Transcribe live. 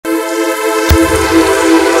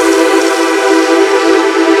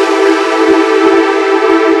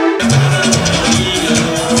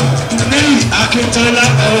Akíntọ́lá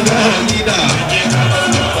ọwọ́ yídà.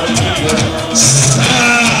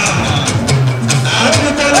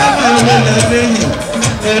 Akíntọ́lá ọwọ́ lẹ́yìn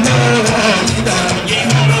ẹ̀rọ ọwọ́ yídà.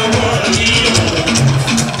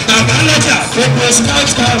 Àbálọ́jà gbogbo scout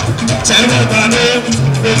camp tẹ́lẹ̀ balẹ̀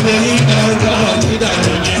gbogbo yín ọwọ́ yídà.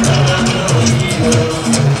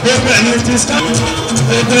 Gbogbo ẹ̀yin ti scout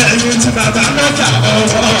gbogbo ẹ̀yin ti bàbá lọ́jà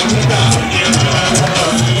ọwọ́ yídà.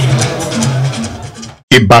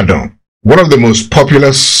 Ibadan, one of the most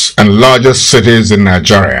populous and largest cities in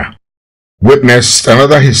Nigeria, witnessed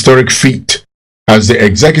another historic feat as the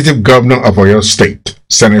executive governor of Oyo State,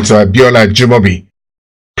 Senator Abiola Ajimobi,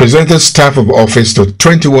 presented staff of office to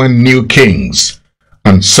 21 new kings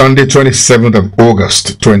on Sunday 27th of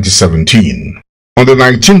August 2017. On the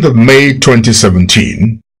 19th of May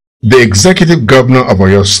 2017, the executive governor of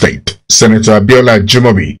Oyo State, Senator Abiola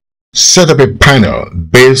Ajimobi, set up a panel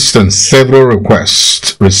based on several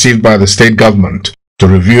requests received by the state government to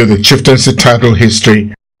review the chieftaincy title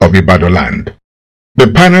history of Ibadanland. The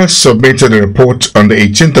panel submitted a report on the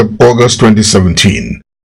 18th of August 2017,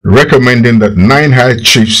 recommending that 9 high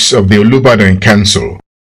chiefs of the Olubadan Council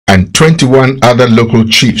and 21 other local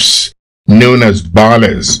chiefs, known as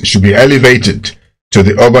Baales, should be elevated to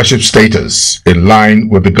the Obaship status in line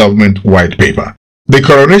with the government white paper. The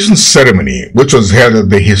coronation ceremony, which was held at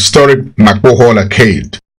the historic Makpo Hall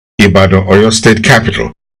Arcade, Ibadan, Oyo State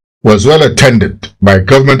capital, was well attended by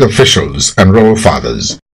government officials and royal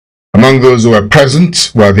fathers. Among those who were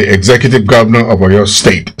present were the executive governor of Oyo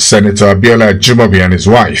State, Senator Abiola Ajimobi, and his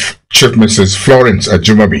wife, Chief Mrs. Florence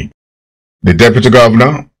Ajimobi, the deputy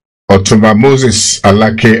governor, Otumba Moses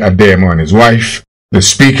Alake Adeyemo, and his wife, the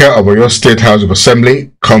Speaker of Oyo State House of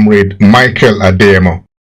Assembly, Comrade Michael Adeyemo,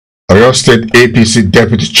 Oyo State APC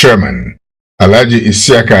Deputy Chairman, Alhaji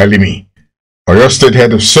Isiaka Alimi, Oyo State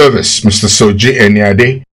Head of Service, Mr. Soji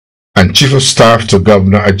Eniade, and Chief of Staff to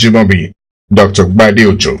Governor Ajimobi, Dr. Gbade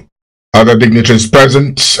Ojo. Other dignitaries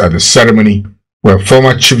present at the ceremony were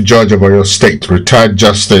former Chief Judge of Oyo State, retired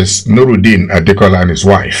Justice Nuruddin Adekola, and his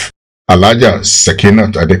wife, Alhaja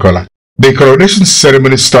Sekinat Adekola. The coronation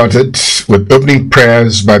ceremony started with opening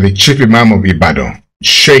prayers by the Chief Imam of Ibadan,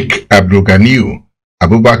 Sheikh Abdul Ganiu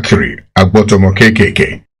Abubakari Agbotomo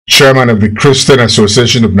KKK, Chairman of the Christian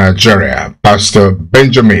Association of Nigeria, Pastor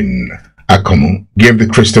Benjamin Akomu, gave the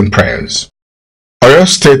Christian prayers. Oyo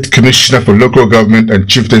State Commissioner for Local Government and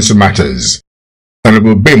Chieftaincy Matters,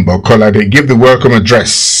 Honorable Bimbo Kolade, gave the welcome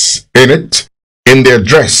address. In the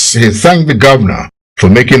address, he thanked the governor for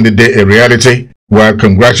making the day a reality while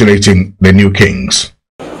congratulating the new kings.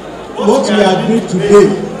 What we are doing today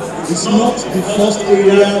is not the first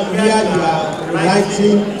area where you are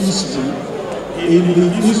writing history in the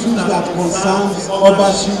issues that concerns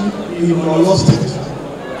ownership in Oyo State.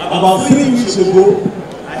 About 3 weeks ago,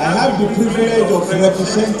 I have the privilege of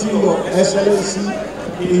representing Your Excellency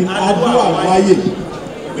in Abiola,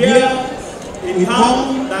 where a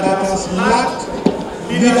town that has lacked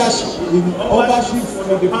leadership in ownership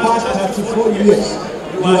for the past 34 years,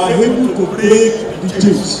 you are able to break the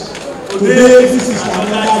chains. Today, this is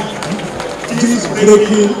another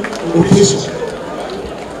chains-breaking operation.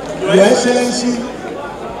 Your Excellency,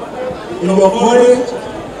 in your courage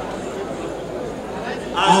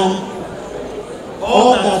and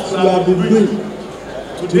all that you have been doing,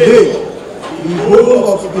 today, the whole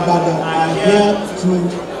of Ibadan are here to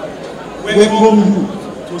welcome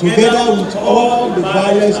you, together with all the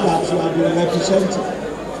barriers that you have been representing.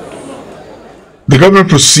 The governor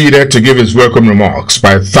proceeded to give his welcome remarks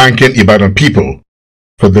by thanking Ibadan people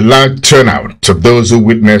for the large turnout of those who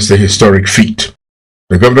witnessed the historic feat.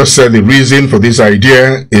 The governor said the reason for this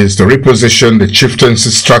idea is to reposition the chieftaincy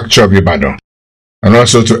structure of Ibadan and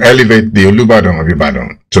also to elevate the Olubadan of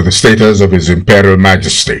Ibadan to the status of His Imperial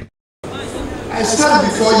Majesty. I stand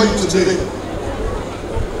before you today,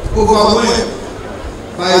 overwhelmed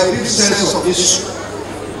by a deep sense of history,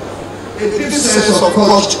 a deep sense of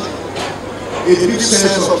culture, a deep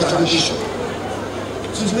sense of tradition.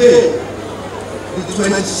 Today, the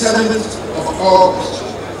 27th of August,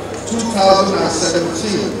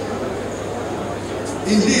 2017,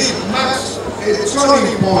 indeed marks a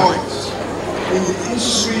turning point in the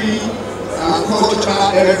history and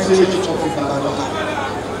cultural heritage of Ibadan.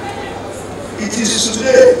 It is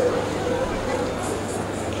today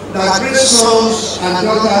that great sons and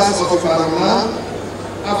daughters of Ibadanland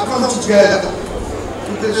have come together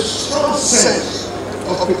with a strong sense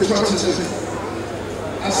of patriotism,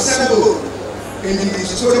 assembled in the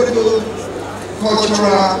historical,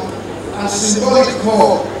 cultural, and symbolic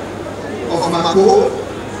core of Makpo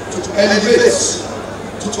to elevate,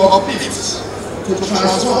 to uplift, to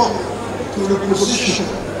transform, to reposition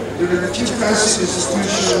the chieftaincy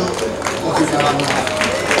institution of Ibadanland.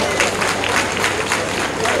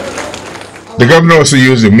 The governor also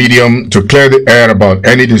used the medium to clear the air about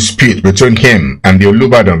any dispute between him and the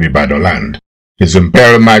Olubadan of Ibadanland, His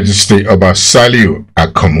Imperial Majesty Oba Saliu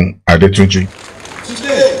Akomu Adetunji.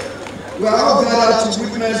 Today, we are all gathered to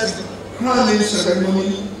witness the crowning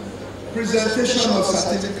ceremony, presentation of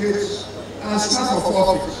certificates, and staff of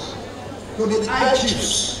office to the high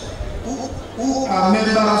chiefs who are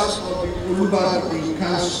members of the Olubadan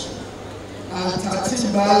Council and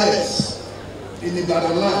 13 ballads in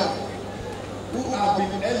Ibadanland who have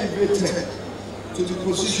been elevated to the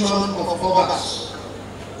position of Obas.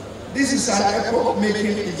 This is an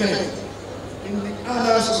epoch-making event in the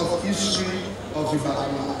annals of history of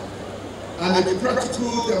Ibadanland and a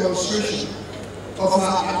practical demonstration of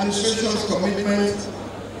our administration's commitment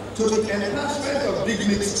to the enhancement of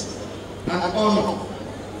dignity and honor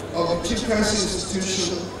of the chieftaincy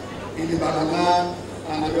institution in Ibadanland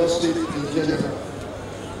and Oyo State in general.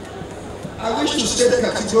 I wish to state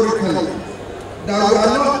categorically that we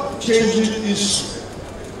are not changing history,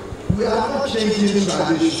 we are not changing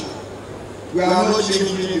tradition, we are not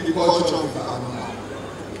changing the culture of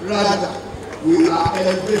Ibadanland. Rather, we are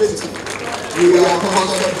elevating, we are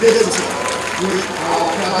consolidating with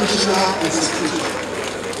our traditional institution.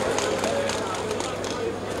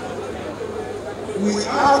 We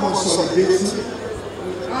are consolidating,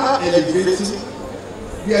 we are elevating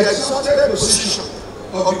the exalted position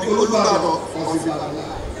of the Olubadan of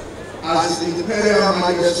Ibadanland as the Imperial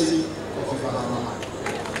Majesty of Ibadanland.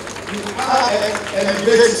 We are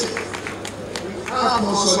elevating, we are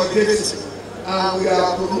consolidating, and we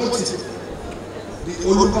are promoting the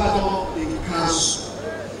Olubadan in Council.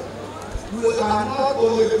 We are not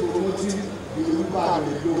only promoting the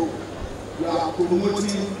Olubadan alone, we are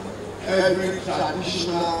promoting every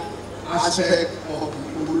traditional aspect of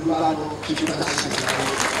the Olubadan chieftaincy.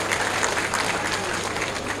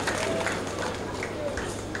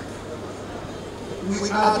 We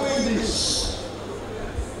are doing this.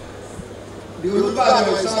 The Olubadan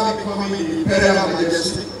is now becoming the Imperial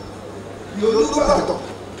Majesty. The Olubadan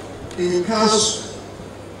in Council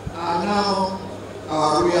are now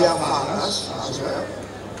our royal fathers as well.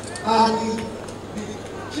 And the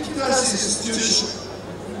chieftaincy institution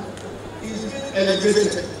is being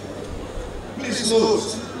elevated. Please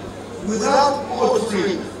note, without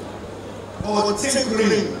altering or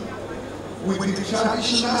tinkering with the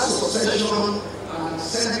traditional succession and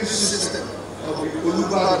ascending system of the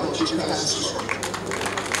Olubadan chieftaincy.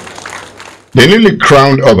 The newly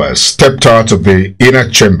crowned Obas stepped out of the inner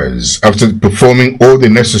chambers after performing all the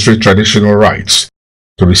necessary traditional rites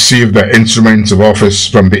to receive their instruments of office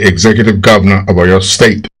from the executive governor of Oyo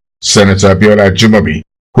State, Senator Abiola Ajimobi,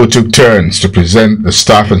 who took turns to present the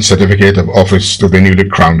staff and certificate of office to the newly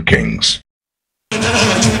crowned kings.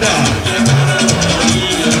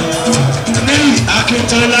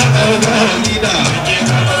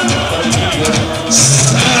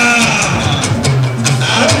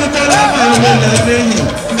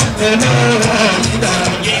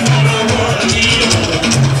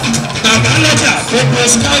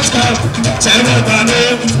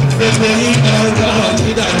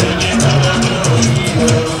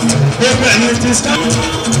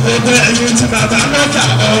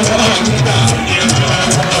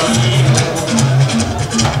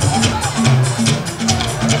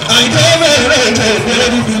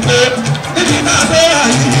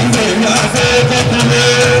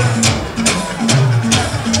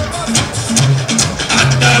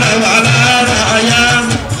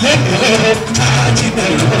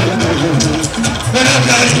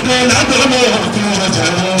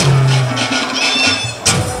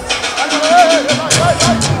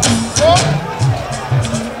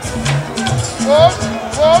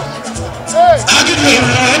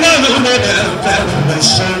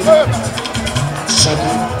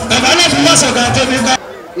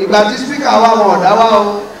 Ìgbà tí spíkà wà wọ̀ ọ̀dá wá o,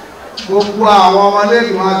 gbogbo àwọn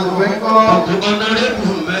ọmọlẹ́gbẹ̀ẹ́ aṣòfin kọ́.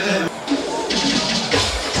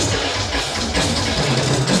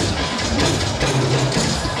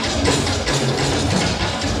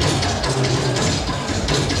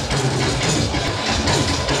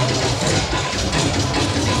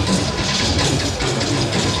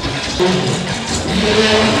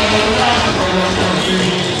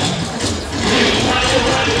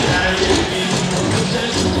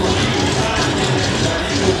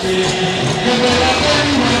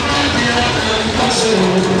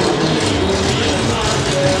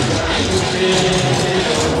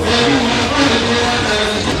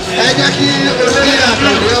 Ẹ jẹ́ kí olóyè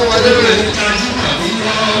Àkàndé wọlé rẹ̀.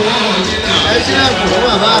 Ẹ ṣílẹ̀kùn fún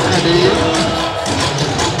bàbá Àkàndé.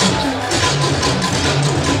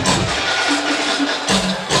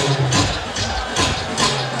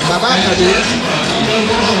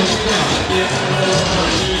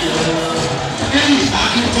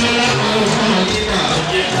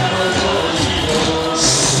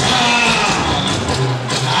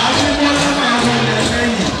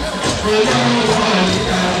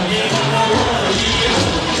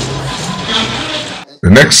 The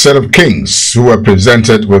next set of kings who were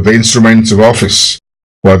presented with the instruments of office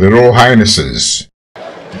were the Royal Highnesses.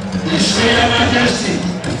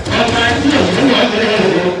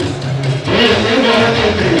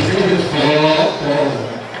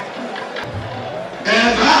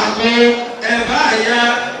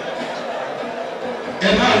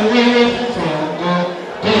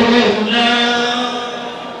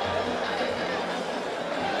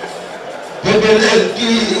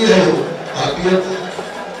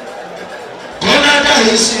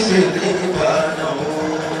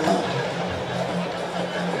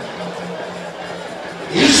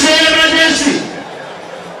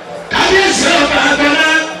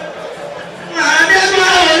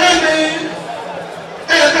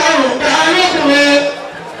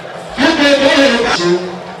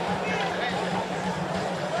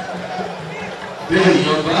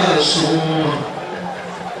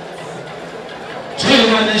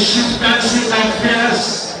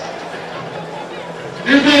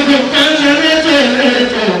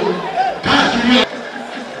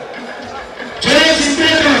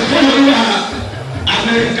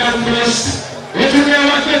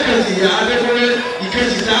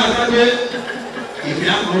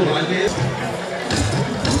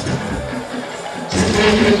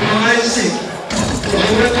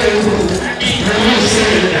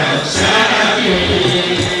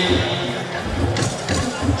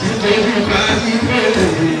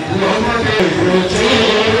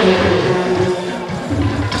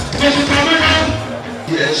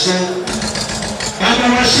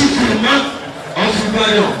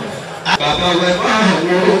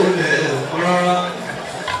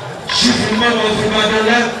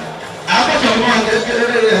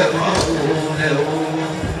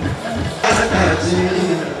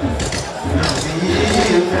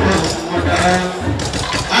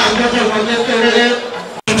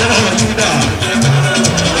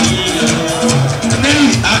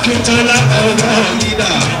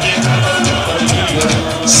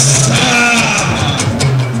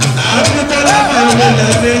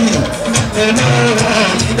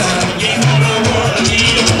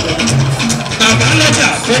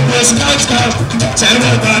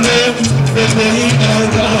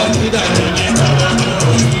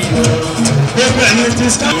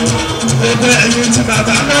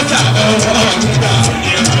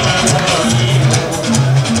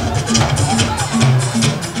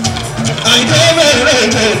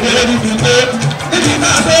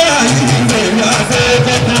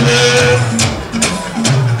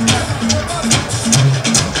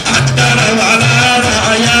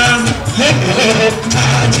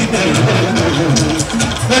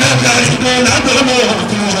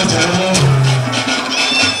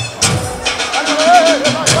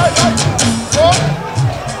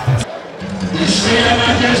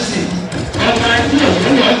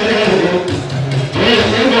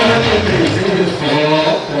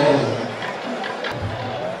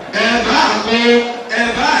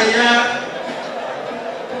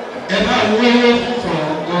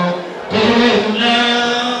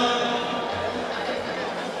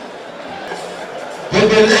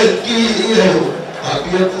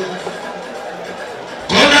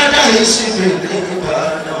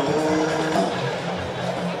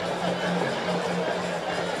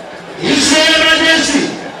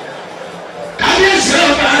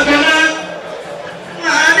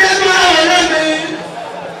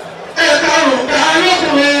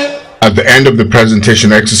 At the end of the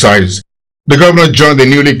presentation exercise, the governor joined the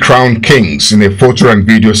newly crowned kings in a photo and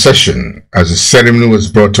video session as the ceremony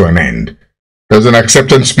was brought to an end. There was an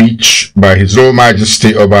acceptance speech by His Royal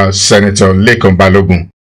Majesty Oba Senator Lekan Balogun,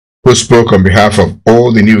 who spoke on behalf of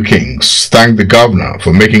all the new kings, thanked the governor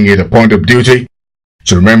for making it a point of duty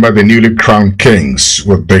to remember the newly crowned kings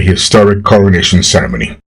with the historic coronation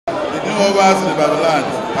ceremony. The new Obas in Ibadanland,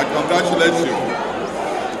 I congratulate you.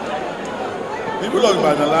 People of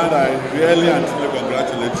Ibadanland, I really and truly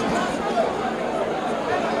congratulate you.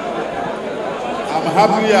 I'm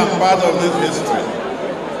happy I'm part of this history.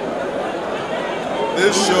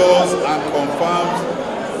 This shows and confirms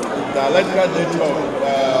the dialectical nature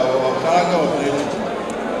of character of nature.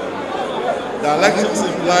 The elections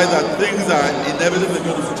imply that things are inevitably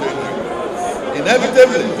going to change.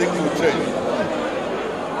 Inevitably, things will change.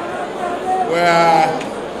 We are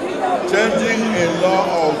changing a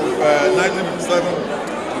law of 1957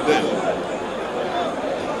 today.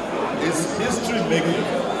 It's history making,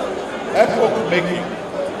 epoch making,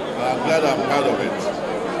 and I'm glad I'm part of it.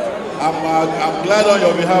 I'm glad on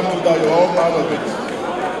your behalf too that you're all part of it.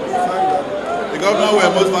 The governor, we're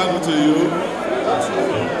most thankful to you.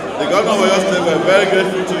 The governor of your state, we're very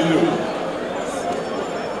grateful to you.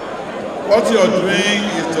 What you're doing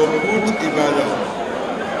is to put Ibadan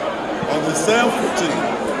on the same footing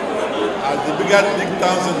as the big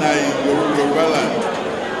towns in Ibadanland.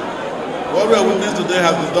 What we are witnessing today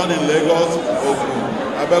has been done in Lagos, Ogun,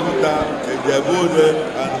 Abeokuta, Beaded,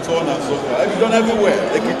 and so on and so forth. It's done everywhere.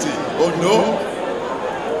 Ekiti, Ondo.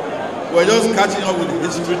 We're just catching up with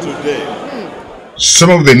history today. Some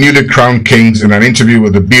of the newly crowned kings, in an interview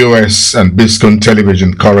with the BOS and Biscone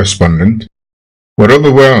television correspondent, were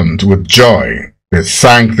overwhelmed with joy. They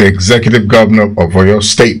thanked the executive governor of Oyo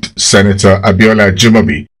State, Senator Abiola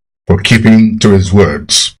Ajimobi, for keeping to his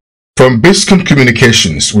words. From Biscone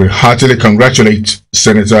Communications, we heartily congratulate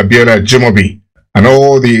Senator Abiola Ajimobi and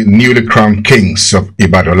all the newly crowned kings of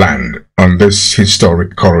Ibadanland on this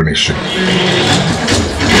historic coronation.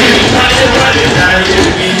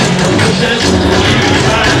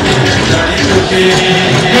 Okay.